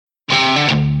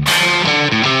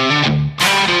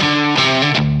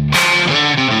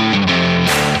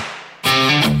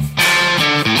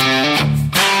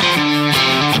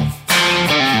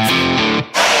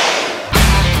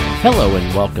Hello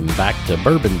and welcome back to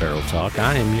Bourbon Barrel Talk.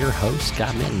 I am your host,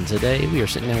 Scott Minton. Today we are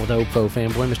sitting down with the Opo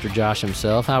fanboy, Mr. Josh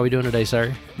himself. How are we doing today,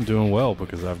 sir? I'm doing well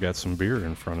because I've got some beer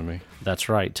in front of me. That's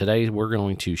right. Today we're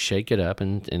going to shake it up,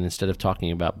 and instead of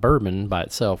talking about bourbon by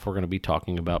itself, we're going to be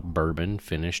talking about bourbon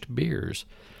finished beers.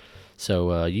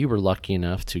 So you were lucky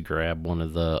enough to grab one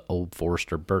of the Old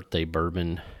Forester Birthday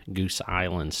Bourbon Goose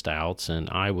Island Stouts, and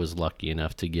I was lucky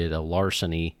enough to get a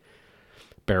Larceny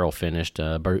barrel finished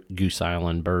Goose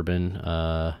Island bourbon.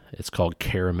 It's called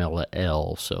Caramella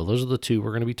L. So those are the two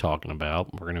we're going to be talking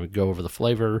about. We're going to go over the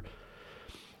flavor,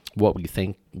 what we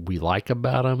think we like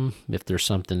about them, if there's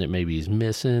something that maybe is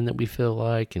missing that we feel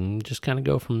like, and just kind of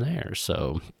go from there.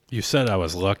 So You said I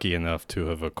was lucky enough to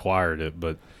have acquired it,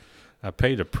 but I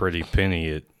paid a pretty penny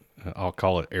at, I'll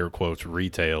call it air quotes,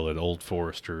 retail at Old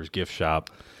Forester's gift shop,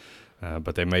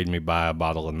 but they made me buy a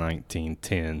bottle of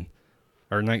 1910.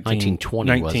 Or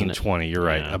 1920, 1920, you're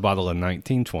right. Yeah. A bottle of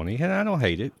 1920, and I don't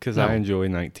hate it because I enjoy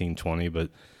 1920, but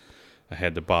I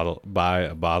had to buy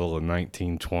a bottle of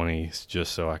 1920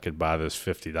 just so I could buy this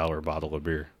 $50 bottle of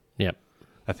beer. Yep.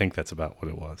 I think that's about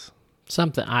what it was.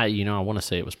 Something, I want to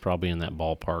say it was probably in that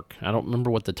ballpark. I don't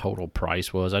remember what the total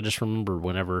price was. I just remember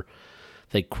whenever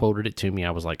they quoted it to me,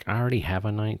 I was like, I already have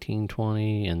a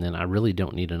 1920, and then I really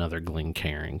don't need another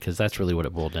Glencairn, because that's really what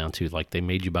it boiled down to. Like, they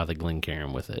made you buy the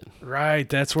Glencairn with it. Right,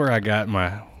 that's where I got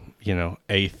my,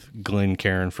 eighth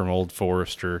Glencairn from Old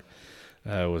Forester.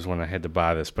 Was when I had to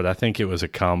buy this, but I think it was a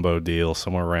combo deal,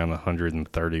 somewhere around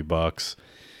 $130.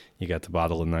 You got the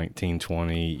bottle of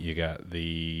 1920, you got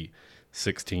the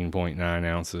 16.9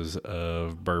 ounces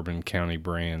of Bourbon County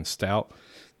brand stout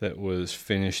that was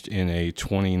finished in a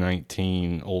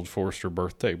 2019 Old Forester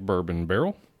Birthday Bourbon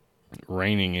barrel,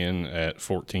 reining in at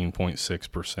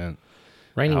 14.6%.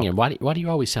 Reining in. Why do you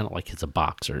always sound like it's a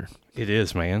boxer? It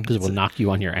is, man. Because it will knock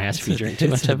you on your ass if you drink too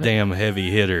much It's a of it. damn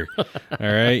heavy hitter. All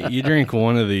right? You drink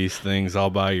one of these things all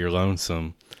by your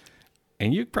lonesome,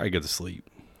 and you'd probably go to sleep.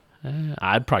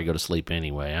 I'd probably go to sleep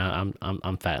anyway.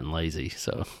 I'm fat and lazy,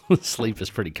 so sleep is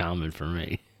pretty common for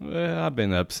me. Well, I've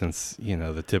been up since,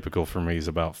 the typical for me is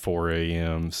about 4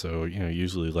 a.m., so,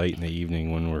 usually late in the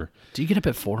evening when we're... Do you get up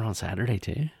at 4 on Saturday,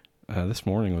 too? This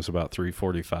morning was about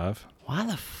 3:45. Why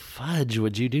the fudge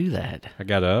would you do that? I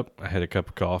got up, I had a cup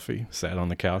of coffee, sat on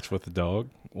the couch with the dog,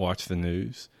 watched the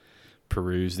news,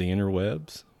 perused the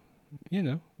interwebs,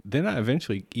 Then I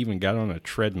eventually even got on a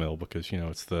treadmill because,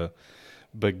 it's the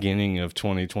beginning of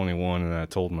 2021, and I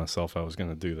told myself I was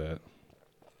going to do that.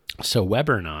 So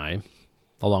Weber and I,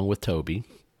 along with Toby,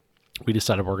 we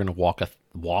decided we're going to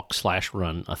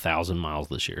walk/run 1,000 miles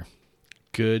this year.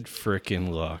 Good freaking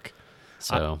luck.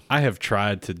 So I have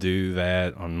tried to do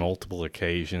that on multiple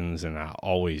occasions, and I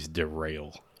always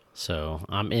derail. So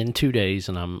I'm in 2 days,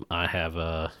 and I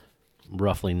have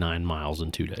roughly 9 miles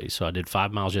in 2 days. So I did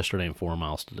 5 miles yesterday and 4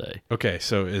 miles today. Okay,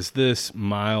 so is this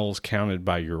miles counted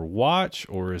by your watch,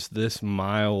 or is this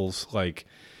miles like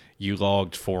you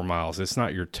logged 4 miles? It's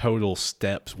not your total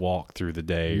steps walk through the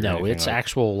day. No, it's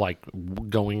actual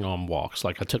going on walks.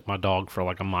 Like I took my dog for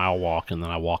like a mile walk, and then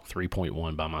I walked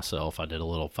 3.1 by myself. I did a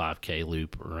little 5K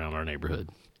loop around our neighborhood.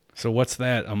 So what's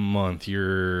that a month?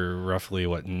 You're roughly,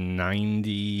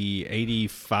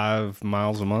 85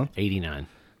 miles a month? 89.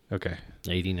 Okay.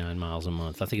 89 miles a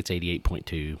month. I think it's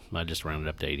 88.2. I just rounded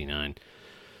up to 89.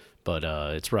 But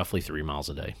it's roughly 3 miles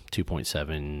a day.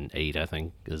 2.78, I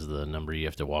think, is the number you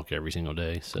have to walk every single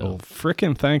day. So, Well,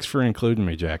 frickin' thanks for including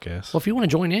me, jackass. well, if you want to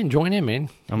join in, man.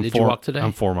 Did you walk today?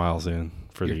 I'm 4 miles in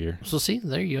for the year. So, see,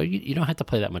 there you go. You don't have to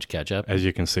play that much catch up. As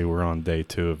you can see, we're on day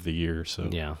 2 of the year. So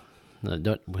Yeah. We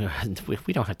don't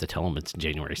have to tell them it's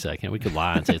January 2nd. We could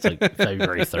lie and say it's like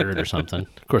February 3rd or something.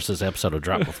 Of course, this episode will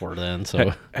drop before then.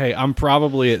 So, Hey, I'm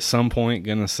probably at some point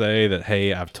going to say that,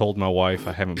 hey, I've told my wife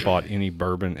I haven't bought any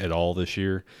bourbon at all this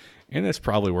year. And it's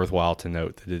probably worthwhile to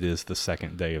note that it is the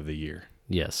second day of the year.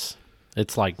 yes.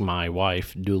 It's like my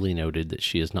wife duly noted that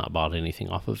she has not bought anything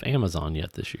off of Amazon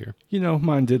yet this year.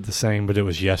 Mine did the same, but it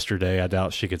was yesterday. I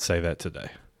doubt she could say that today.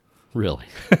 Really?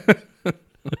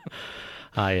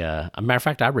 A matter of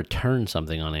fact, I returned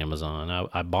something on Amazon.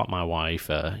 I bought my wife.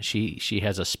 She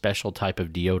has a special type of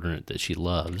deodorant that she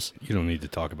loves. You don't need to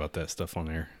talk about that stuff on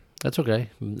air. That's okay.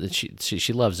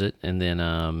 She loves it, and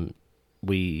then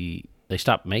they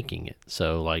stopped making it.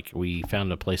 So we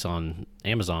found a place on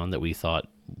Amazon that we thought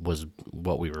was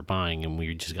what we were buying, and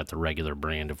we just got the regular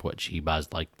brand of what she buys,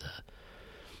 like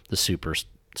the super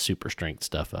strength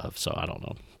stuff of. So I don't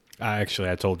know. I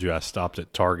told you I stopped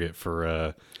at Target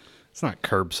for it's not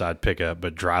curbside pickup,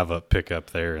 but drive-up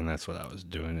pickup there, and that's what I was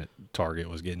doing at Target,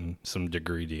 was getting some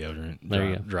Degree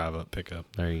deodorant, drive-up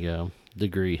pickup. There you go.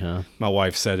 degree, huh? My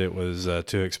wife said it was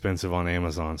too expensive on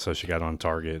Amazon, so she got on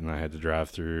Target, and I had to drive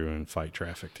through and fight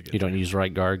traffic to get You don't there. use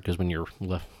right guard because when your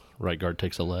right guard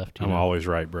takes a left. I'm always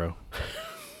right, bro.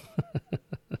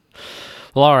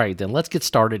 Well, all right, then let's get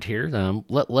started here. I'm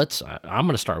going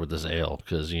to start with this ale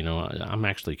because, I'm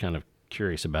actually kind of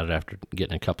curious about it after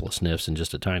getting a couple of sniffs and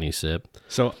just a tiny sip.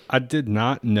 So I did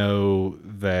not know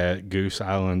that Goose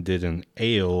Island did an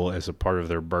ale as a part of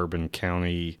their Bourbon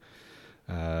County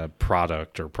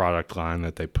product line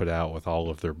that they put out with all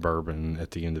of their bourbon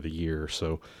at the end of the year.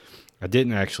 So I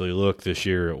didn't actually look this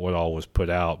year at what all was put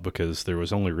out because there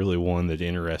was only really one that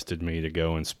interested me to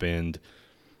go and spend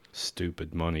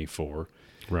stupid money for.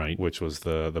 Right. Which was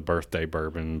the birthday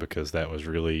bourbon, because that was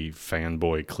really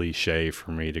fanboy cliche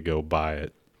for me to go buy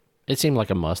it. It seemed like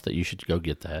a must that you should go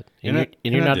get that. And I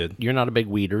did. You're not a big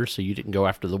weeder, so you didn't go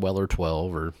after the Weller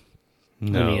 12 or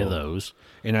any of those.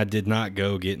 And I did not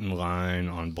go get in line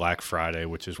on Black Friday,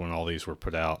 which is when all these were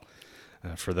put out.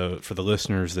 For the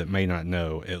listeners that may not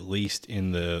know, at least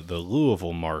in the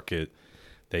Louisville market,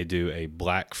 they do a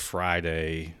Black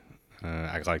Friday.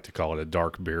 I like to call it a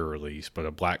dark beer release, but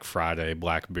a Black Friday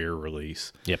black beer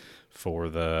release. Yep. For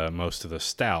most of the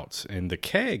stouts. And the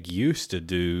Keg used to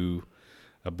do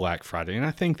a Black Friday, and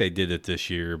I think they did it this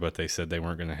year, but they said they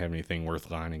weren't going to have anything worth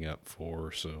lining up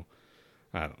for, so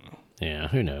I don't know. Yeah,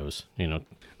 who knows?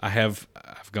 I've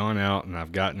gone out and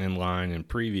I've gotten in line in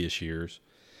previous years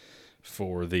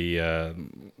for the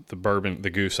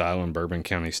Goose Island Bourbon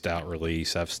County Stout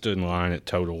release. I've stood in line at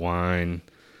Total Wine.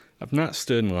 I've not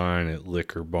stood in line at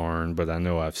Liquor Barn, but I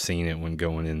know I've seen it when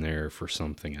going in there for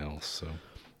something else.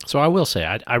 So I will say,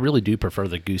 I really do prefer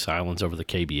the Goose Islands over the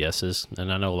KBSs,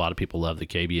 and I know a lot of people love the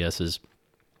KBSs.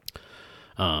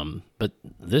 But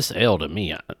this ale to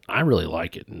me, I really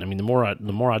like it. I mean, the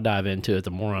more I dive into it,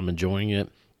 the more I'm enjoying it.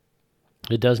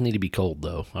 It does need to be cold,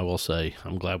 though. I will say,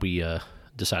 I'm glad we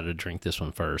decided to drink this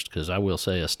one first, because I will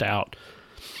say a stout,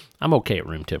 I'm okay at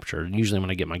room temperature. Usually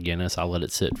when I get my Guinness, I'll let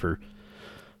it sit for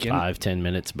 5-10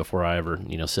 minutes before I ever,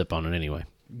 sip on it anyway.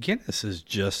 Guinness is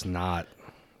just not,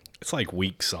 it's like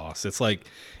weak sauce. It's like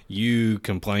you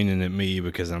complaining at me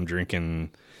because I'm drinking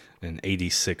an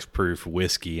 86 proof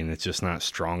whiskey and it's just not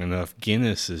strong enough.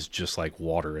 Guinness is just like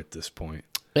water at this point.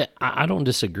 I don't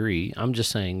disagree. I'm just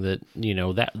saying that,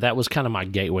 that was kind of my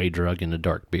gateway drug into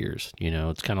dark beers.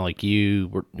 It's kind of like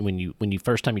when you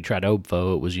first time you tried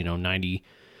OBFO, it was, 90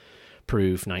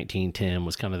 proof, 1910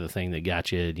 was kind of the thing that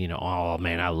got you, oh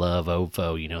man, I love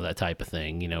OBFO, that type of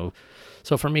thing,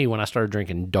 So for me, when I started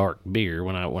drinking dark beer,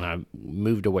 when I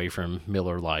moved away from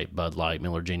Miller Lite, Bud Light,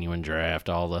 Miller Genuine Draft,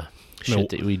 all the shit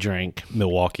that we drank,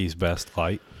 Milwaukee's Best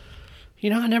Light.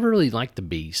 I never really liked the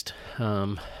Beast,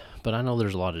 but I know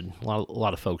there's a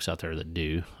lot of folks out there that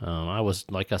do. I was,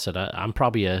 like I said, I'm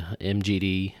probably a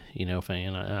MGD,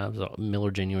 fan. I was a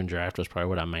Miller Genuine Draft was probably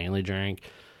what I mainly drank.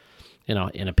 In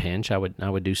a pinch, I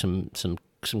would do some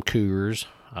Coors,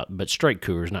 but straight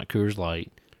Coors, not Coors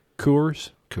Light.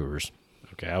 Coors.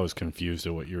 Okay, I was confused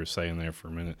at what you were saying there for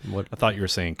a minute. What? I thought you were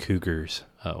saying Cougars.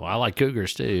 Oh, I like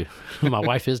Cougars too. My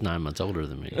wife is 9 months older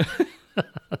than me.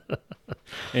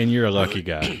 And you're a lucky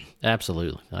guy.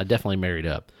 Absolutely, I definitely married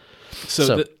up.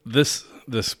 So this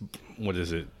what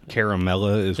is it?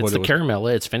 Caramella is what it's the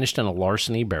Caramella. It's finished in a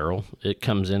Larceny barrel. It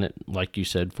comes in at, like you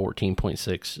said,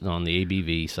 14.6 on the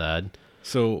ABV side.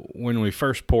 So when we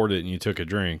first poured it and you took a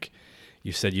drink,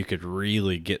 you said you could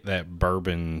really get that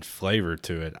bourbon flavor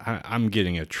to it. I'm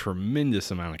getting a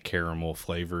tremendous amount of caramel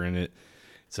flavor in it.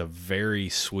 It's a very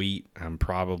sweet. I'm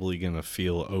probably going to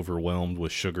feel overwhelmed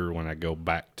with sugar when I go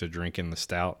back to drinking the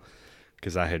stout,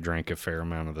 because I had drank a fair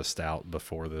amount of the stout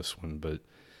before this one, but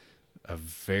a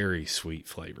very sweet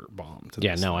flavor bomb to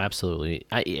Yeah, this no, thing. Absolutely.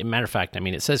 Matter of fact, I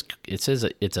mean, it says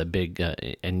it's a big,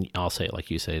 and I'll say it like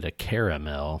you said, a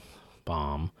caramel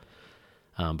bomb.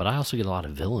 But I also get a lot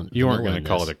of villain. You weren't going to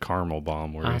call it a caramel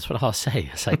bomb, were you? That's what I'll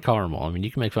say. I say caramel. I mean, you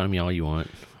can make fun of me all you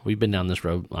want. We've been down this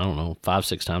road, I don't know,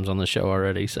 5-6 times on the show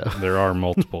already. So There are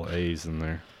multiple A's in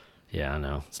there. Yeah, I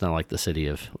know. It's not like the city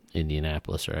of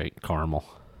Indianapolis, right? Caramel.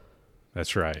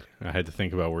 That's right. I had to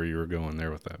think about where you were going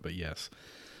there with that, but yes.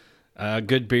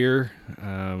 Good beer.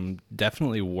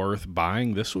 Definitely worth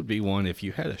buying. This would be one, if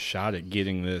you had a shot at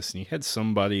getting this and you had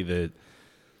somebody that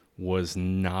was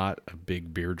not a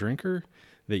big beer drinker,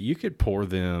 that you could pour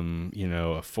them, a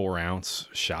 4-ounce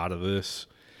shot of this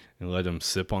and let them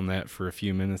sip on that for a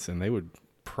few minutes, and they would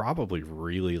probably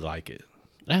really like it.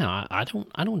 Yeah, I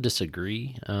don't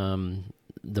disagree.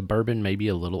 The bourbon may be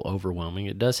a little overwhelming.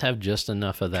 It does have just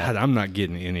enough of that. God, I'm not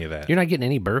getting any of that. You're not getting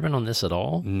any bourbon on this at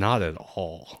all? Not at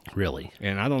all. Really?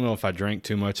 And I don't know if I drank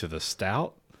too much of the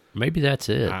stout Maybe that's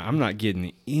it. I'm not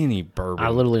getting any bourbon. I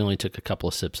literally only took a couple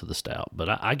of sips of the stout, but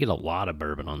I get a lot of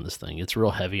bourbon on this thing. It's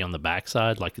real heavy on the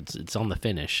backside, like it's on the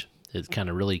finish. It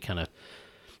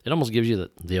it almost gives you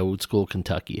the old school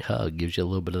Kentucky hug. Gives you a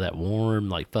little bit of that warm,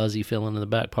 like fuzzy feeling in the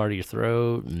back part of your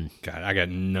throat. And God, I got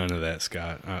none of that,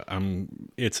 Scott.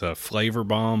 It's a flavor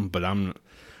bomb, but I'm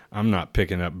not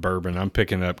picking up bourbon. I'm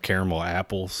picking up caramel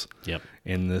apples. Yep.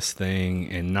 In this thing,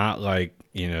 and not like,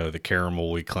 the caramel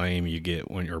we claim you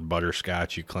get when you're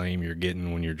butterscotch you claim you're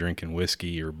getting when you're drinking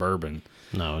whiskey or bourbon.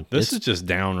 No, this is just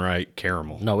downright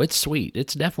caramel. No, it's sweet.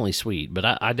 It's definitely sweet, but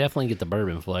I definitely get the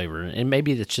bourbon flavor, and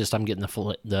maybe it's just I'm getting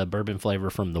the bourbon flavor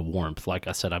from the warmth. Like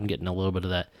I said, I'm getting a little bit of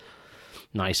that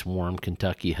nice warm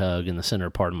Kentucky hug in the center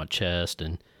part of my chest,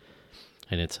 and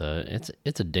it's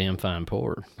a damn fine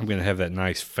pour. I'm gonna have that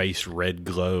nice face red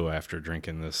glow after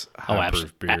drinking this high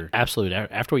proof beer. Absolutely.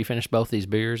 After we finish both these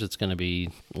beers, it's gonna be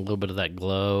a little bit of that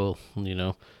glow.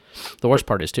 The worst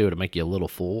part is too, it'll make you a little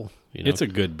full. It's a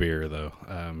good beer though,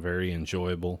 very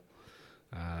enjoyable.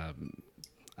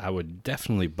 I would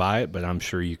definitely buy it, but I'm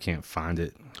sure you can't find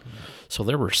it. So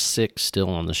there were 6 still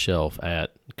on the shelf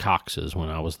at Cox's when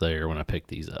I was there when I picked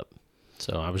these up.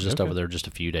 So I was just over there just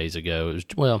a few days ago.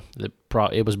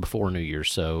 It was before New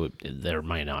Year's, so there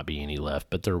may not be any left,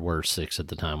 but there were 6 at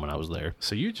the time when I was there.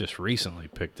 So you just recently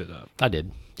picked it up. I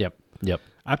did. Yep.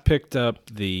 I picked up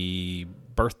the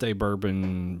birthday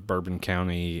Bourbon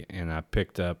County, and I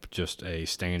picked up just a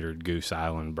standard Goose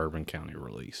Island Bourbon County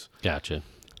release. Gotcha.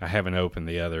 I haven't opened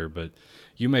the other, but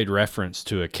you made reference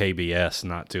to a KBS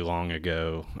not too long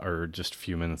ago, or just a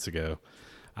few minutes ago.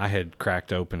 I had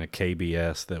cracked open a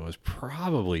KBS that was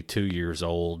probably 2 years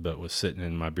old, but was sitting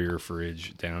in my beer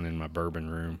fridge down in my bourbon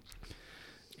room.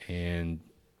 And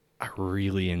I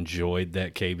really enjoyed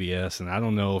that KBS. And I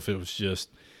don't know if it was just,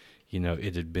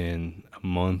 it had been a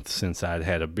month since I'd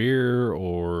had a beer,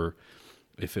 or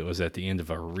if it was at the end of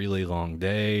a really long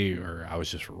day, or I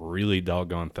was just really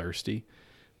doggone thirsty.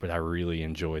 But I really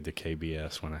enjoyed the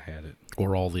KBS when I had it.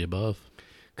 Or all the above.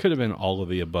 Could have been all of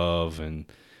the above. And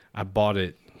I bought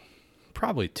it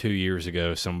probably 2 years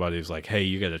ago. Somebody was like, hey,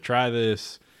 you got to try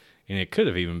this. And it could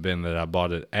have even been that I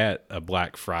bought it at a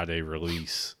Black Friday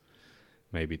release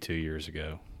maybe 2 years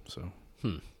ago. So,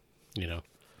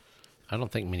 I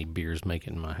don't think many beers make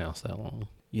it in my house that long.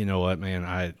 You know what, man?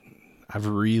 I've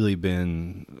really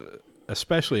been,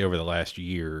 especially over the last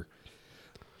year,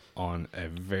 on a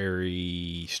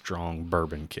very strong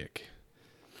bourbon kick.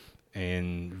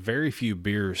 And very few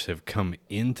beers have come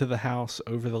into the house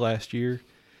over the last year.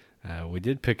 We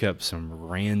did pick up some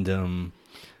random,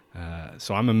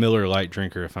 so I'm a Miller Lite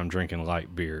drinker if I'm drinking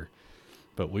light beer,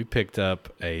 but we picked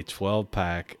up a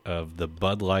 12-pack of the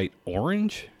Bud Light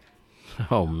Orange.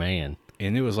 Oh, man.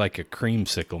 And it was like a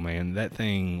creamsicle, man. That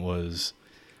thing was,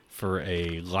 for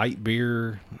a light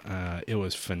beer, it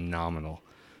was phenomenal.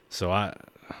 So I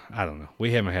don't know.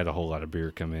 We haven't had a whole lot of beer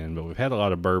come in, but we've had a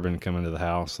lot of bourbon come into the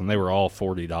house, and they were all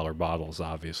 $40 bottles,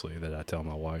 obviously, that I tell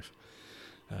my wife.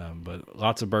 But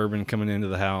lots of bourbon coming into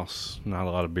the house, not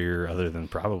a lot of beer other than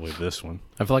probably this one.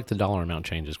 I feel like the dollar amount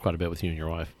changes quite a bit with you and your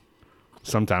wife.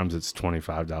 Sometimes it's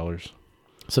 $25.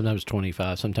 Sometimes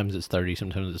 25, sometimes it's 30,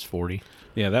 sometimes it's 40.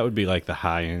 Yeah, that would be like the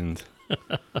high end.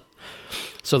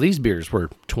 So these beers were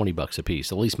 $20 a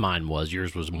piece. At least mine was.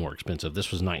 Yours was more expensive.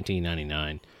 This was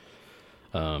 $19.99.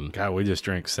 God, we just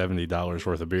drank $70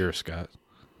 worth of beer, Scott.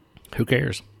 Who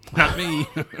cares? Not me,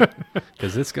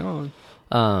 because it's gone.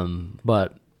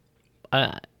 But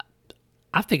I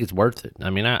think it's worth it. I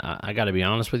mean, I got to be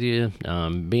honest with you.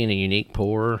 Being a unique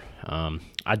pour,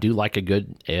 I do like a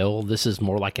good ale. This is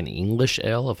more like an English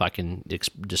ale, if I can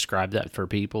describe that for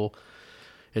people.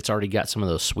 It's already got some of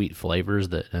those sweet flavors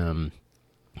that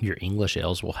your English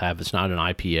ales will have. It's not an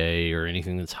IPA or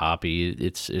anything that's hoppy.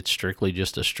 It's strictly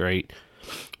just a straight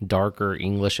darker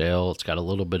English ale. It's got a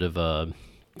little bit of a,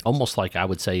 almost like I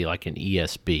would say like an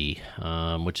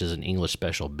ESB, which is an English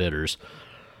Special Bitters.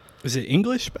 Is it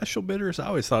English Special Bitters? I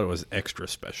always thought it was Extra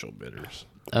Special Bitters.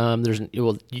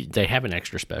 They have an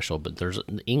extra special, but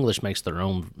English makes their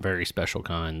own very special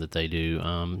kind that they do.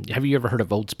 Have you ever heard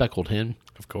of Old Speckled Hen?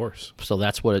 Of course. So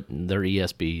that's what their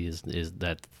ESB is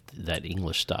that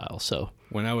English style. So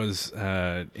when I was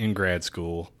in grad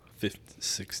school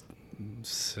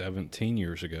 17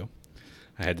 years ago,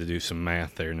 I had to do some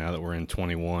math there. Now that we're in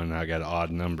 21, I got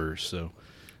odd numbers. So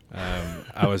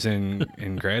I was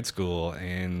in grad school,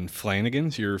 and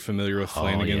Flanagan's. You're familiar with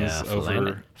Flanagan's?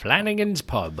 Flanagan's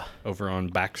Pub over on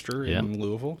Baxter in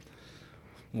Louisville.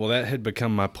 Well, that had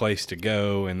become my place to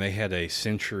go, and they had a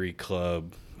Century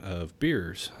Club of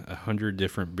beers, 100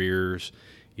 different beers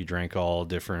You drank all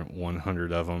different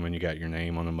 100 of them, and you got your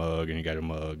name on the mug, and you got a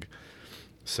mug.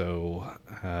 So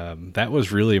that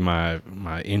was really my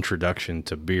introduction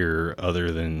to beer,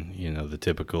 other than, you know, the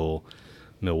typical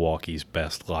Milwaukee's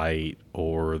Best Light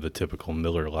or the typical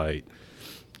Miller Lite.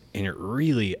 And it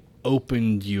really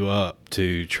opened you up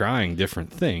to trying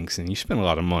different things, and you spend a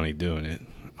lot of money doing it.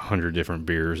 100 different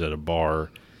beers at a bar,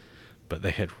 but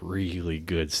they had really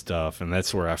good stuff, and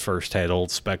that's where I first had Old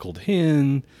Speckled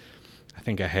Hen. I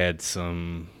think I had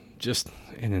just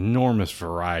an enormous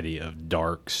variety of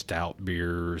dark stout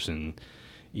beers and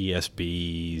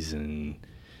ESBs, and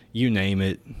you name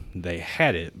it, they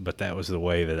had it. But that was the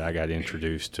way that I got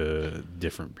introduced to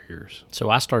different beers. So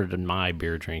I started my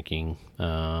beer drinking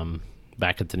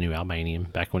back at the New Albanian,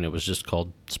 back when it was just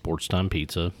called Sports Time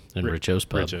Pizza and Richo's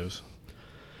Pub. Richo's.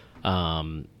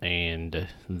 And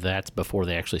that's before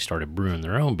they actually started brewing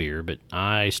their own beer. But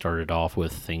I started off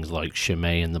with things like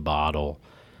Chimay in the Bottle,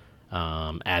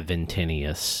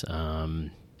 Adventinius,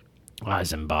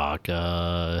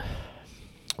 Eisenbach,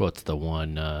 what's the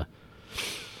one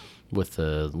with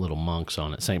the little monks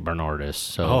on it? St. Bernardus.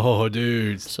 So, oh,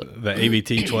 dude, the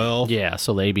ABT 12. Yeah,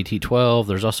 so the ABT 12.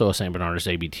 There's also a St. Bernardus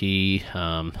ABT.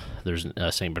 There's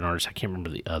a St. Bernardus. I can't remember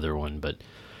the other one, but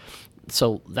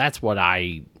so that's what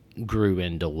I grew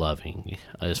into loving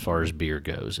as far as beer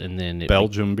goes. And then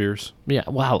Belgium beers. Yeah,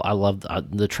 wow, I love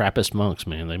the Trappist monks,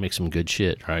 man. They make some good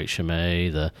shit, right? Chimay,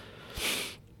 the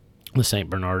St.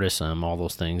 Bernardus, all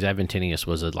those things. Adventinius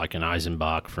was like an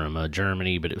Eisenbach from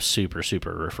Germany, but it was super,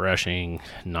 super refreshing,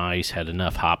 nice, had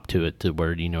enough hop to it to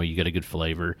where, you know, you get a good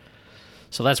flavor.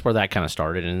 So that's where that kind of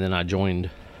started. And then I joined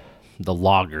the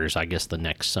lagers, I guess, the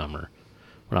next summer,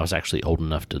 when I was actually old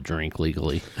enough to drink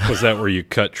legally. Was that where you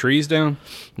cut trees down?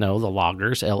 No, the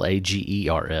lagers,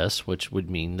 Lagers, which would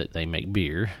mean that they make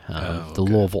beer. Okay. The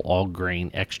Louisville All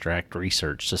Grain Extract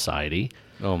Research Society.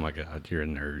 Oh, my God, you're a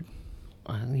nerd.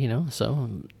 You know, so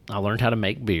I learned how to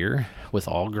make beer with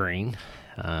all grain,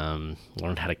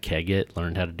 learned how to keg it,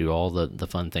 learned how to do all the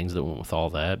fun things that went with all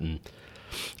that, and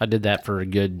I did that for a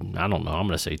good, I don't know, I'm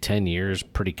going to say 10 years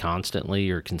pretty constantly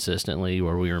or consistently,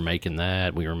 where we were making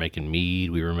that. We were making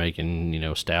mead. We were making, you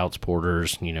know, stouts,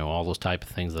 porters, you know, all those type of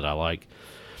things that I like.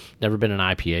 Never been an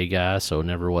IPA guy, so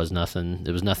never was nothing.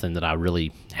 It was nothing that I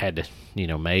really had to, you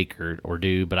know, make or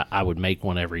do, but I would make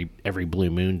one every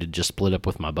blue moon to just split up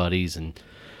with my buddies, and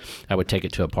I would take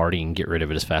it to a party and get rid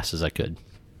of it as fast as I could.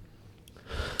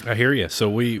 I hear you. So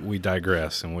we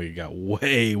digress, and we got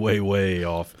way, way, way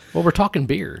off. Well, we're talking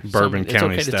beer. Bourbon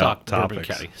County it's okay stout to talk topics.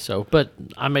 Bourbon County. So, but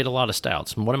I made a lot of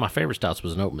stouts. And one of my favorite stouts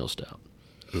was an oatmeal stout.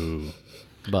 Ooh.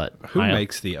 But Who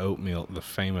makes the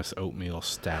famous oatmeal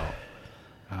stout?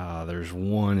 There's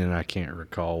one, and I can't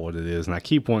recall what it is. And I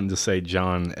keep wanting to say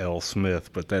John L.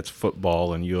 Smith, but that's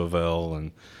football and U of L.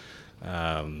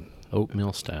 And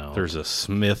oatmeal stout. there's a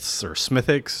Smiths or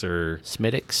Smithix or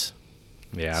Smittix.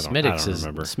 yeah, I don't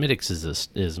remember. Smittix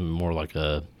is more like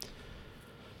a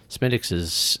Smittix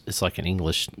is it's like an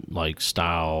English like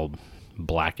style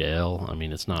black ale. I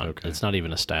mean, it's not Okay. It's not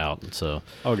even a stout. So,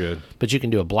 Oh, good. but you can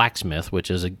do a blacksmith,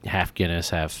 which is a half Guinness,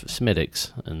 half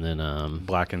Smittix, and then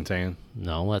Black and tan.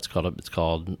 no, it's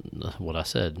called what I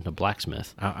said, a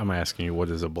blacksmith. I'm asking you, what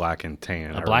is a black and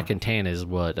tan? A black and tan is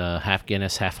what half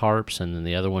Guinness, half Harps, and then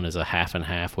the other one is a half and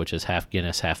half, which is half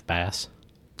Guinness, half Bass.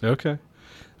 Okay.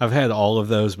 I've had all of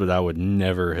those, but I would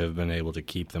never have been able to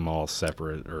keep them all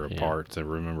separate or apart to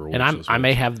remember which And was I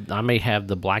may which. have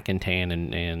the black and tan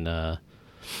and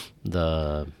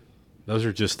the Those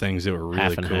are just things that were really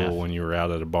half and cool half. when you were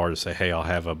out at a bar to say, "Hey, I'll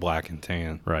have a black and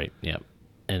tan." right, yep.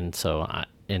 And so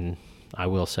I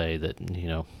will say that, you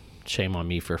know, shame on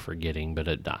me for forgetting, but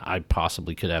I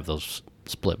possibly could have those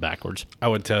split backwards. I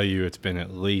would tell you it's been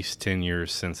at least 10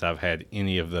 years since I've had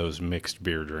any of those mixed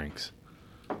beer drinks.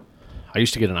 I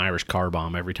used to get an Irish car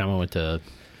bomb every time I went to.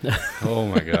 Oh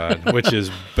my God! Which is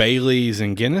Bailey's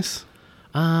and Guinness?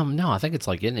 No, I think it's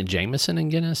like isn't it Jameson and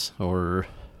Guinness, or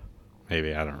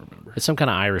Maybe, I don't remember. it's some kind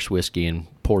of Irish whiskey and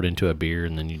poured into a beer,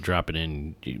 and then you drop it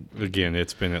in. Again,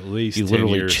 it's been at least You 10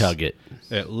 literally years, chug it.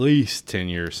 At least 10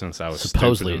 years since I was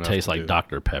Supposedly, stupid it tastes enough to like do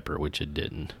Dr. Pepper, which it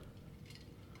didn't.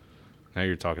 Now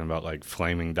you're talking about like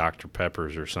flaming Dr.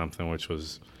 Peppers or something, which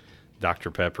was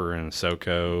Dr. Pepper and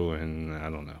SoCo, and I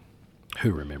don't know.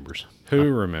 Who remembers?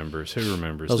 Who remembers? Who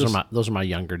remembers? Those are my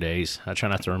younger days. I try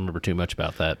not to remember too much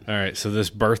about that. All right, so this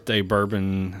birthday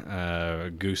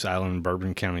bourbon, Goose Island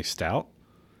Bourbon County Stout,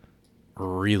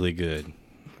 really good.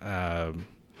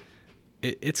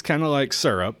 It's kind of like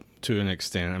syrup to an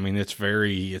extent. I mean, it's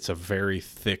a very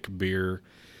thick beer,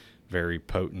 very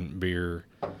potent beer.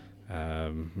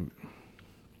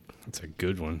 It's a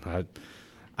good one.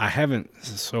 I haven't.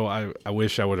 So I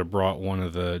wish I would have brought one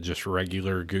of the just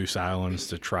regular Goose Islands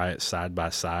to try it side by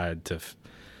side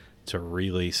to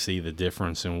really see the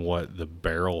difference in what the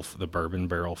bourbon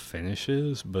barrel finish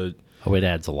is. But Oh, it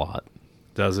adds a lot.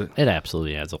 does it? It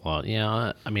absolutely adds a lot.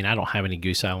 Yeah, I mean, I don't have any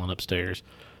Goose Island upstairs.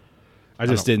 I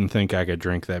just didn't think I could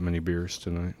drink that many beers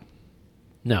tonight.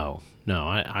 No,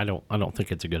 I don't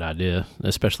think it's a good idea,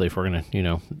 especially if we're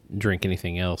gonna, drink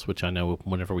anything else. Which I know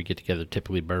whenever we get together,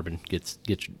 typically bourbon gets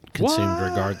consumed What?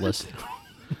 regardless.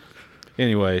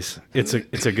 Anyways, it's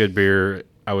a good beer.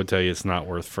 I would tell you it's not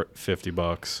worth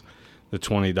 $50. The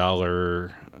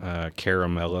 $20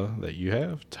 Caramella that you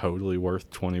have, totally worth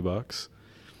 $20.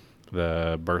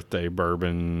 The birthday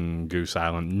bourbon Goose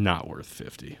Island, not worth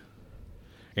 $50.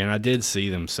 And I did see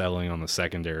them selling on the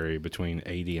secondary between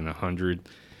 80 and 100,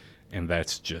 and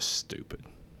that's just stupid.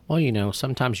 Well,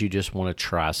 sometimes you just want to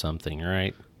try something,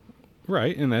 right?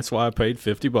 Right, and that's why I paid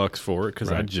 $50 for it,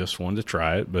 because I Right. just wanted to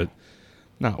try it, but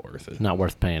not worth it. Not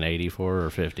worth paying 80 for or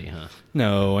 50, huh?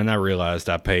 No, and I realized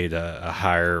I paid a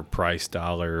higher price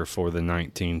dollar for the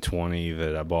 1920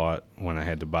 that I bought when I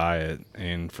had to buy it,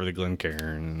 and for the Glencairn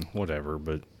and whatever.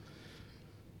 But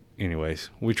anyways,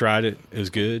 we tried it. It was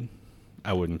good.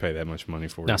 I wouldn't pay that much money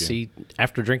for it Now, again. see,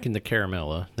 after drinking the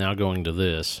Caramella, now going to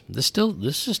this is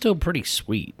still pretty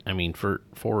sweet. I mean,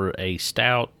 for a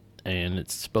stout, and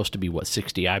it's supposed to be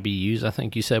 60 IBUs. I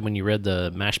think you said when you read the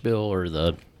mash bill or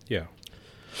the Yeah.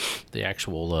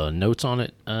 actual notes on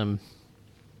it.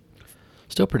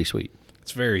 Still pretty sweet.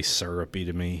 It's very syrupy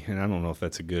to me, and I don't know if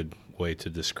that's a good way to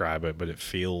describe it, but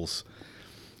it's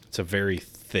a very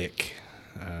thick,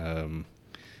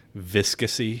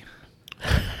 viscousy,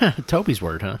 Toby's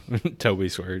word, huh?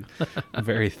 Toby's word, a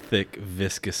very thick,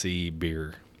 viscousy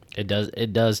beer. It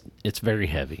does. It's very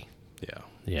heavy. Yeah.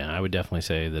 Yeah, I would definitely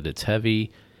say that it's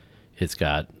heavy. It's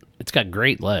got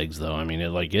great legs though. I mean,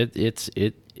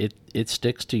 it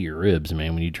sticks to your ribs,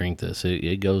 man. When you drink this,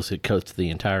 it coats the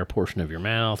entire portion of your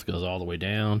mouth, goes all the way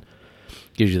down,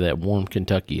 gives you that warm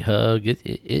Kentucky hug.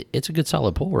 It's a good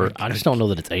solid pour. I just don't know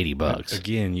that it's $80.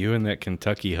 Again, you and that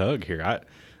Kentucky hug here.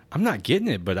 I'm not getting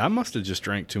it, but I must have just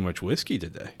drank too much whiskey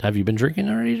today. Have you been drinking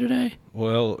already today?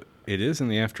 Well, it is in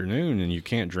the afternoon, and you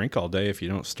can't drink all day if you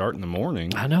don't start in the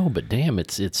morning. I know, but damn,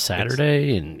 it's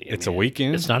Saturday and It's a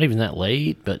weekend. It's not even that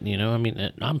late, but I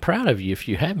mean, I'm proud of you if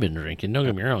you have been drinking. Don't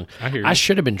get me wrong. I hear I you.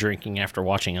 should have been drinking after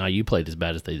watching IU played as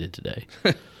bad as they did today,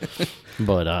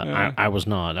 but I was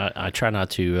not. I try not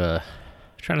to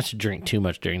drink too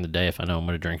much during the day if I know I'm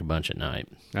going to drink a bunch at night.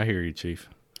 I hear you, Chief.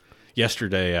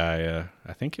 Yesterday,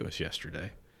 I think it was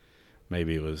yesterday.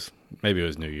 Maybe it was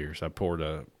New Year's. I poured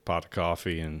a pot of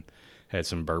coffee and had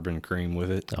some bourbon cream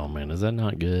with it. Oh man, is that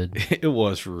not good? It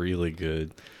was really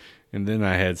good. And then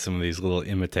I had some of these little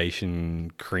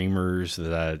imitation creamers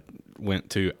that I went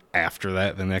to after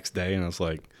that the next day, and I was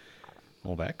like,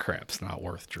 well, that crap's not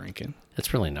worth drinking.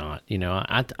 It's really not.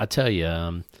 I tell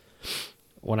you,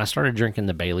 when I started drinking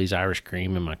the Bailey's Irish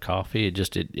Cream in my coffee, it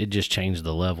just changed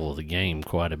the level of the game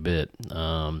quite a bit.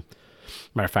 Matter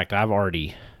of fact, I've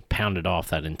already pounded off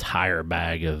that entire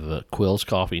bag of Quill's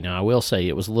coffee. Now, I will say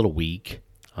it was a little weak.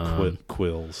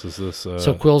 Quills, is this?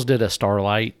 So Quill's did a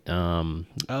Starlight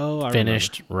I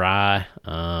finished rye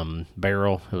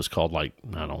barrel. It was called I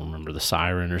don't remember, the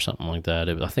Siren or something like that.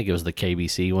 I think it was the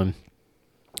KBC one.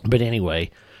 But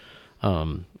anyway,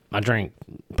 I drank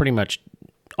pretty much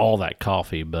all that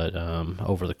coffee, but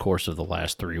over the course of the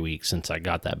last 3 weeks since I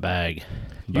got that bag.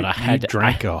 But You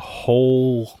drank a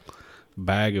whole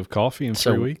bag of coffee in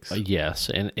 3 weeks? Yes,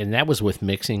 and that was with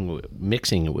mixing with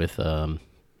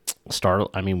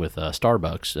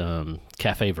Starbucks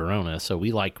Cafe Verona. So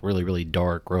we like really, really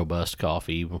dark, robust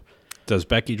coffee. Does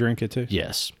Becky drink it too?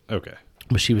 Yes. Okay.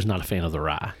 But she was not a fan of the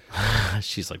rye.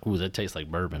 She's like, "Ooh, that tastes like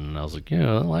bourbon," and I was like,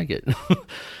 "Yeah, I like it."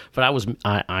 But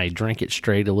I drank it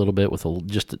straight a little bit with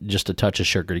just a touch of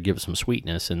sugar to give it some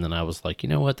sweetness, and then I was like, you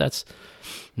know what, that's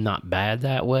not bad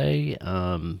that way.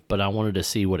 But I wanted to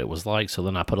see what it was like, so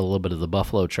then I put a little bit of the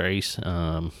Buffalo Trace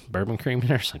bourbon cream in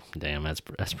there. It's like, damn,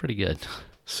 that's pretty good.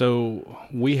 So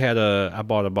I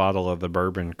bought a bottle of the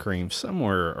bourbon cream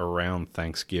somewhere around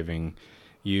Thanksgiving.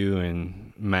 You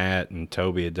and Matt and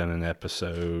Toby had done an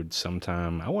episode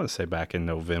sometime, I want to say back in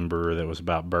November, that was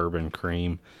about bourbon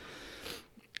cream.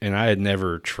 And I had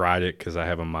never tried it because I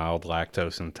have a mild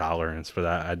lactose intolerance, but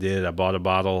I did. I bought a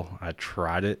bottle. I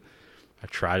tried it. I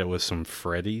tried it with some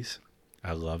Freddy's.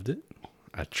 I loved it.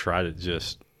 I tried it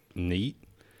just neat,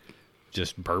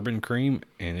 just bourbon cream,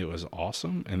 and it was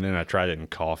awesome. And then I tried it in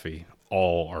coffee.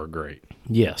 All are great.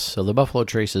 Yes, so the Buffalo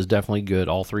Trace is definitely good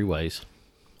all three ways.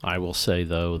 I will say,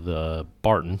 though, the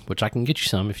Barton, which I can get you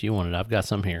some if you want it. I've got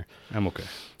some here. I'm okay.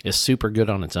 It's super good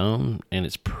on its own, and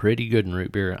it's pretty good in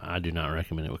root beer. I do not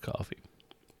recommend it with coffee.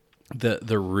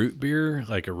 The root beer,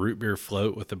 like a root beer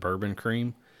float with the bourbon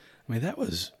cream, I mean, that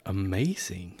was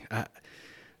amazing.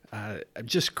 I'm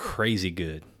just crazy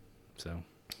good. So,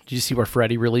 Did you see where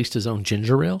Freddie released his own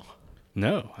ginger ale?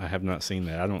 no, I have not seen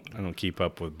that. I don't keep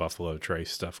up with Buffalo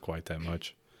Trace stuff quite that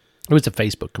much. It was a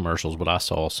Facebook commercials, what I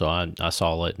saw. So I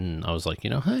saw it, and I was like,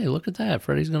 hey, look at that.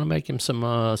 Freddie's going to make him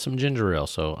some ginger ale.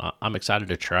 So I'm excited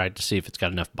to try it to see if it's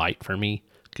got enough bite for me.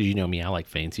 Because you know me, I like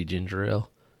fancy ginger ale.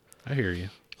 I hear you.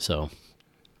 So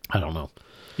I don't know.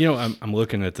 I'm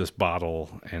looking at this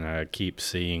bottle, and I keep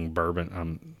seeing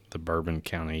bourbon, the Bourbon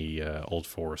County Old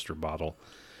Forester bottle.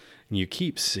 And you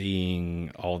keep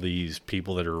seeing all these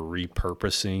people that are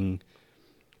repurposing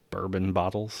bourbon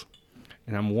bottles.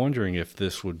 And I'm wondering if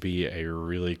this would be a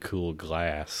really cool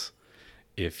glass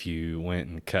if you went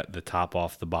and cut the top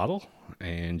off the bottle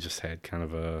and just had kind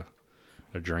of a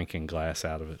drinking glass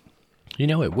out of it.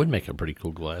 It would make a pretty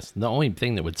cool glass. The only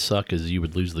thing that would suck is you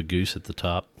would lose the goose at the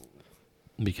top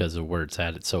because of where it's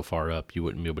at. It's so far up, you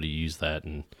wouldn't be able to use that.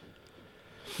 And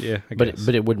yeah,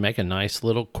 but it would make a nice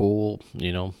little cool,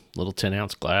 little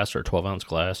 10-ounce glass or 12-ounce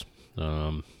glass.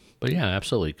 But yeah,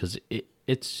 absolutely, because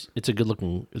it's a good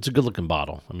looking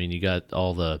bottle. I mean, you got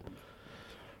all the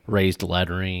raised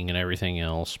lettering and everything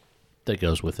else that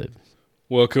goes with it.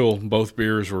 Well, cool. Both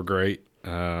beers were great.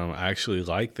 I actually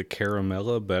like the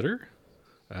Caramella better,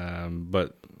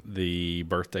 but the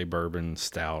Birthday Bourbon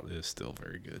Stout is still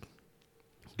very good.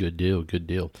 Good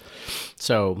deal.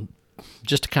 So,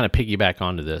 just to kind of piggyback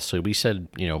onto this, so we said,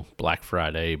 Black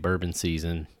Friday, bourbon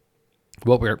season.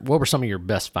 What were some of your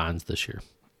best finds this year?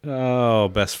 Oh,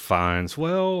 best finds.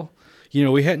 Well,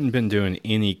 we hadn't been doing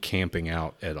any camping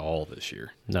out at all this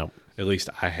year. No. At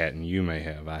least I hadn't. You may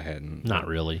have. I hadn't. Not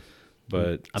really.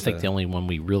 But I think the only one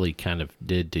we really kind of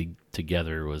did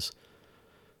together was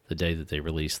the day that they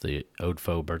released the Eau de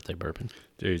Faux Birthday Bourbon.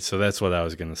 Dude, so that's what I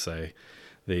was going to say.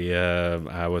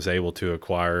 I was able to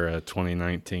acquire a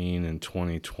 2019 and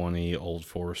 2020 Old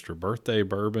Forester Birthday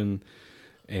Bourbon.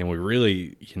 And we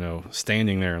really,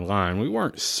 standing there in line, we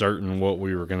weren't certain what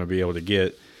we were going to be able to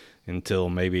get until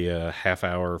maybe a half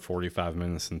hour, 45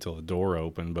 minutes until the door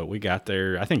opened. But we got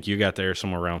there. I think you got there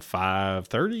somewhere around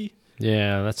 5:30.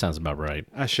 Yeah, that sounds about right.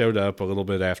 I showed up a little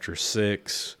bit after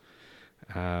 6,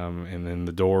 and then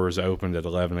the doors opened at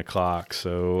 11 o'clock.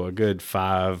 So a good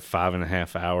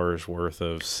 5.5 hours worth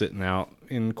of sitting out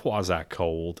in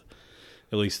quasi-cold.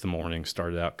 At least the morning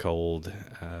started out cold.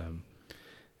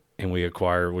 And we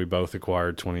both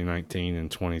acquired 2019 and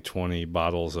 2020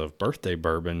 bottles of birthday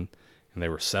bourbon, and they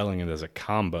were selling it as a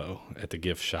combo at the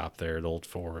gift shop there at Old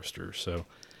Forester. So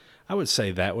I would say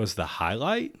that was the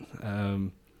highlight.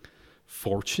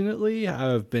 Fortunately,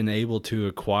 I've been able to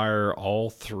acquire all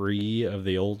 3 of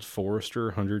the Old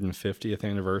Forester 150th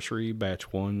anniversary batch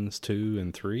 1s, 2,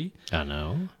 and 3. I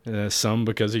know. Some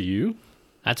because of you.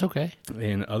 That's okay.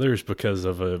 And others because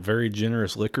of a very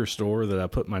generous liquor store that I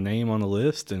put my name on the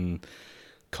list and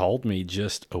called me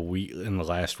just a week in the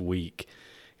last week.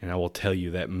 And I will tell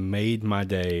you that made my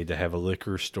day to have a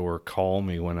liquor store call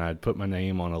me when I'd put my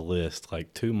name on a list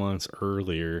like 2 months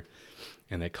earlier.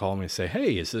 And they call me and say,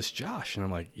 "Hey, is this Josh?" And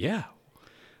I'm like, "Yeah,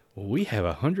 well, we have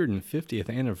a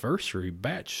 150th anniversary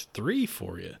batch 3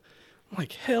 for you." I'm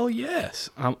like, "Hell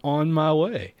yes, I'm on my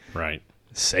way." Right.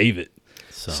 Save it.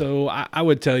 So I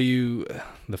would tell you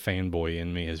the fanboy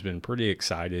in me has been pretty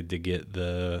excited to get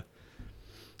the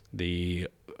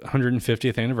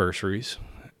 150th anniversaries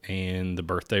and the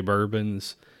birthday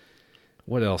bourbons.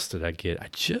 What else did I get? I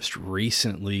just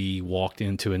recently walked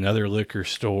into another liquor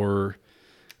store,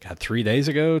 2 days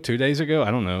ago,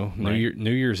 I don't know, Right.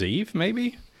 New Year's Eve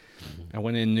maybe? I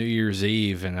went in New Year's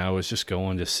Eve and I was just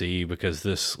going to see, because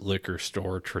this liquor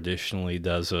store traditionally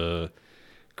does a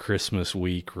Christmas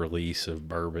week release of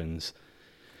bourbons.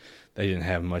 They didn't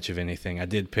have much of anything. I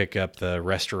did pick up the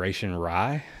Restoration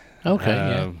Rye.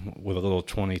 Okay, With a little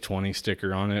 2020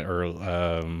 sticker on it,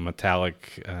 or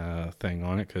metallic thing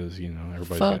on it, because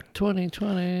Fuck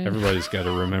 2020. everybody's got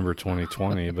to remember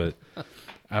 2020. But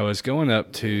I was going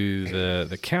up to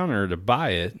the counter to buy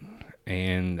it,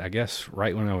 and I guess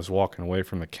right when I was walking away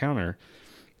from the counter,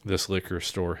 this liquor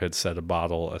store had set a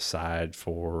bottle aside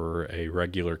for a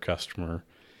regular customer.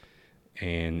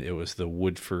 And it was the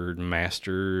Woodford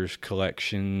Masters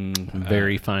collection.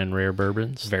 Very fine rare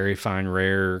bourbons. Very fine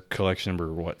rare collection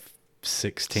number,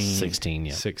 16? 16,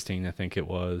 yeah. 16, I think it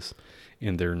was,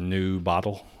 in their new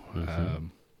bottle.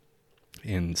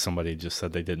 And somebody just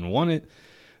said they didn't want it.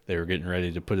 They were getting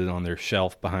ready to put it on their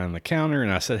shelf behind the counter,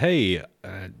 and I said, "Hey,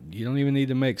 you don't even need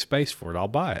to make space for it. I'll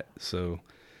buy it." So,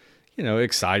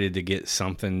 excited to get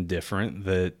something different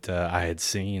that I had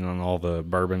seen on all the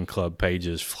Bourbon Club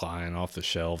pages flying off the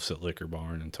shelves at Liquor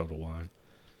Barn and Total Wine.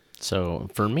 So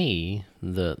for me,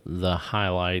 the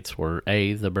highlights were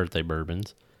the birthday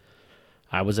bourbons.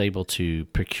 I was able to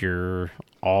procure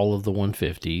all of the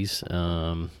 150s,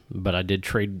 but I did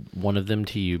trade one of them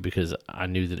to you because I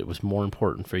knew that it was more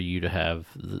important for you to have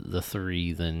the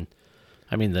three the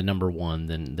number one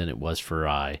than it was for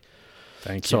I.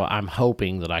 Thank you. So I'm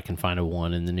hoping that I can find a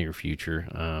one in the near future.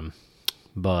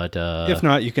 But if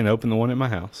not, you can open the one at my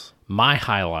house. My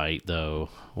highlight, though,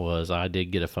 was I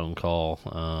did get a phone call,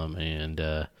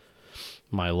 and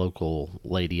my local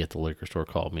lady at the liquor store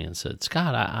called me and said,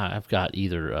 "Scott, I've got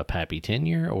either a Pappy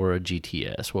 10-year or a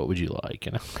GTS. What would you like?"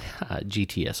 And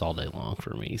GTS all day long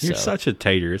for me. You're such a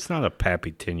tater. It's not a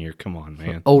Pappy 10-year. Come on,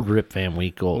 man. Old Rip Van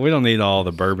Winkle. We don't need all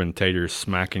the bourbon taters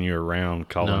smacking you around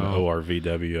calling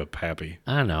ORVW a Pappy.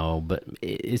 I know, but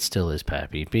it still is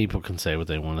Pappy. People can say what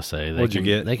they want to say. What'd you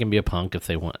get? They can be a punk if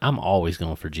they want. I'm always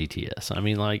going for GTS. I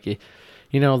mean, like,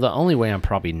 the only way I'm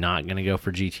probably not going to go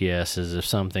for GTS is if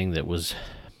something that was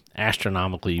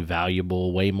astronomically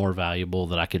valuable, way more valuable,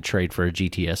 that I could trade for a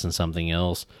GTS and something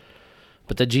else.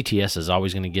 But the GTS is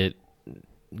always going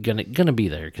to be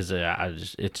there because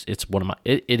it's one of my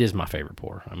it is my favorite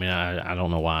pour. I mean, I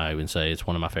don't know why I even say it's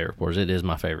one of my favorite pours. It is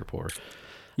my favorite pour.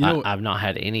 I've not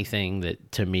had anything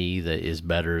that to me that is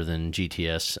better than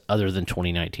GTS other than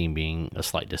 2019 being a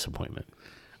slight disappointment.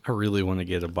 I really want to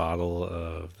get a bottle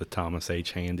of the Thomas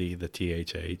H. Handy, the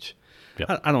THH.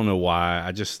 Yep. I don't know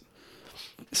why.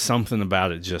 Something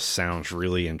about it just sounds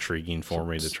really intriguing for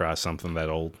me to try something that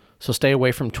old. So stay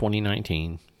away from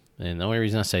 2019. And the only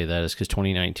reason I say that is because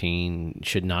 2019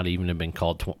 should not even have been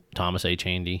called Thomas H.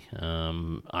 Handy.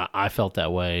 I felt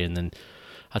that way, and then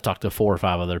I talked to 4 or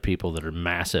 5 other people that are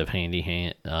massive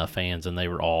Handy fans, and they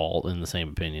were all in the same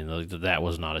opinion. That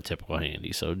was not a typical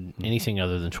Handy. So anything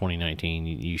other than 2019,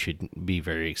 you should be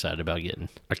very excited about getting.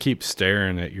 I keep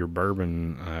staring at your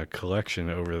bourbon collection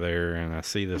over there, and I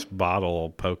see this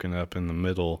bottle poking up in the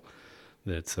middle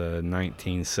that's a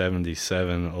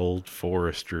 1977 Old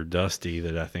Forester Dusty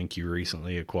that I think you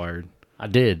recently acquired. I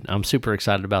did. I'm super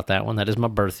excited about that one. That is my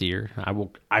birth year.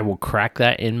 I will crack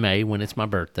that in May when it's my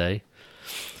birthday.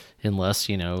 Unless,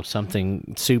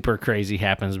 something super crazy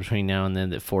happens between now and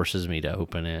then that forces me to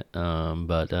open it.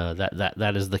 But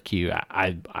that is the cue.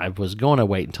 I was going to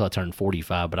wait until I turned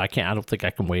 45, but I don't think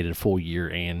I can wait a full year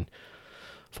and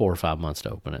 4 or 5 months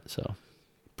to open it. So,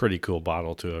 pretty cool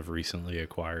bottle to have recently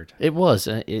acquired. It was,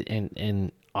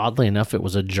 and oddly enough, it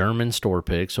was a German store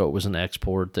pick, so it was an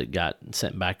export that got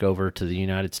sent back over to the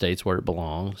United States where it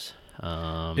belongs.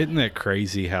 Isn't that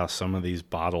crazy how some of these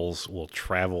bottles will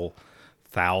travel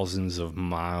thousands of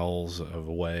miles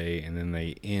away, and then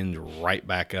they end right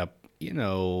back up,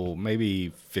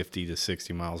 maybe 50 to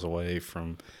 60 miles away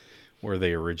from where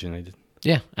they originated?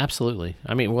 Yeah, absolutely.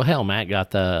 I mean, well, hell, Matt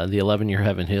got the 11-year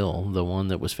Heaven Hill, the one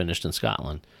that was finished in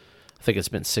Scotland. I think it's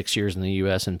been 6 years in the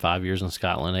U.S. and 5 years in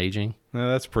Scotland aging.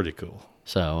 No, that's pretty cool.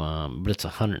 So, but it's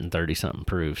 130-something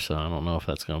proof, so I don't know if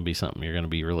that's going to be something you're going to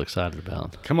be real excited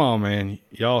about. Come on, man.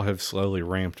 Y'all have slowly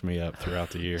ramped me up throughout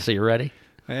the year. So you ready?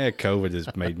 COVID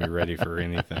has made me ready for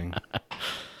anything.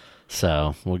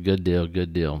 So, well, good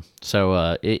deal.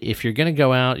 So, if you're going to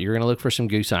go out, you're going to look for some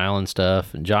Goose Island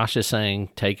stuff. And Josh is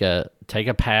saying take a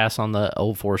pass on the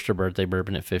Old Forester birthday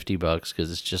bourbon at $50 because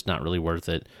it's just not really worth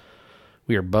it.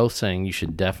 We are both saying you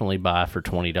should definitely buy for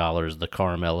 $20 the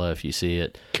Caramella if you see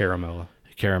it. Caramella.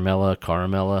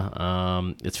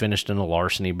 It's finished in a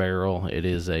larceny barrel. It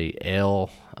is a ale,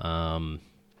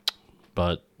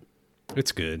 but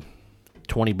it's good.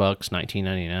 $20,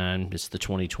 $19.99. It's the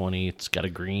 2020. It's got a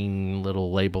green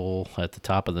little label at the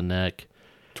top of the neck.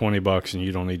 $20, and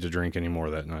you don't need to drink any more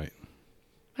that night.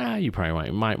 You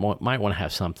probably might want to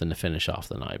have something to finish off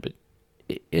the night, but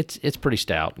it's pretty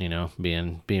stout.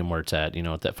 Being where it's at.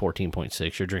 At that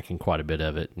 14.6, you're drinking quite a bit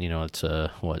of it. It's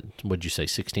what'd you say,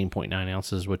 16.9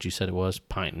 ounces? What you said it was,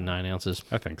 pint and 9 ounces.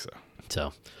 I think so.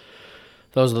 So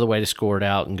those are the way to score it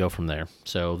out and go from there.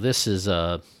 So this is,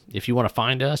 if you want to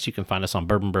find us, you can find us on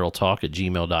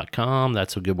bourbonbarreltalk@gmail.com.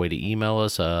 That's a good way to email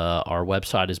us. Our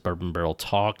website is Bourbon Barrel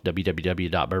Talk,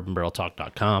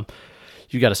 www.bourbonbarreltalk.com.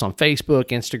 You got us on Facebook,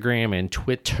 Instagram, and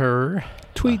Twitter.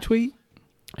 Tweet.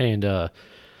 And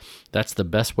that's the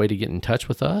best way to get in touch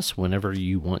with us whenever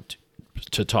you want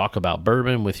to talk about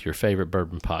bourbon with your favorite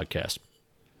bourbon podcast.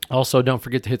 Also, don't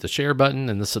forget to hit the share button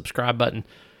and the subscribe button.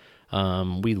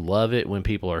 We love it when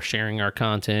people are sharing our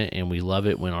content, and we love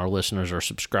it when our listeners are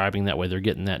subscribing. That way they're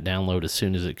getting that download as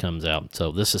soon as it comes out.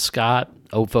 So this is Scott,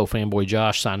 OFO Fanboy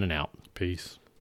Josh, signing out. Peace.